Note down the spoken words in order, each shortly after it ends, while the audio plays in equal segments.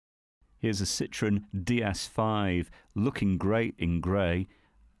Here's a Citroen DS5, looking great in grey.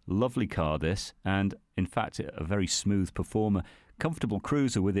 Lovely car this, and in fact a very smooth performer. Comfortable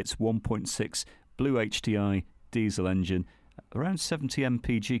cruiser with its 1.6 Bluehdi diesel engine, around 70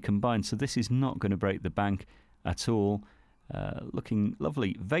 mpg combined, so this is not going to break the bank at all. Looking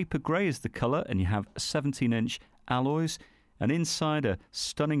lovely. Vapor grey is the colour, and you have 17-inch alloys, and inside a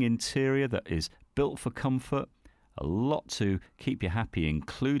stunning interior that is built for comfort. A lot to keep you happy,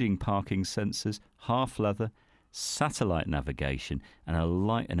 including parking sensors, half leather, satellite navigation, and a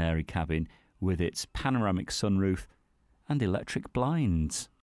light and airy cabin with its panoramic sunroof and electric blinds.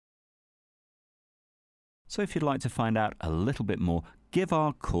 So if you'd like to find out a little bit more, give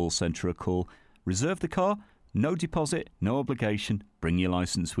our call centre a call. Reserve the car, no deposit, no obligation. Bring your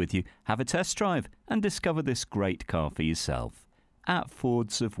licence with you, have a test drive and discover this great car for yourself at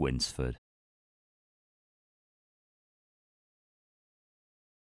Fords of Winsford.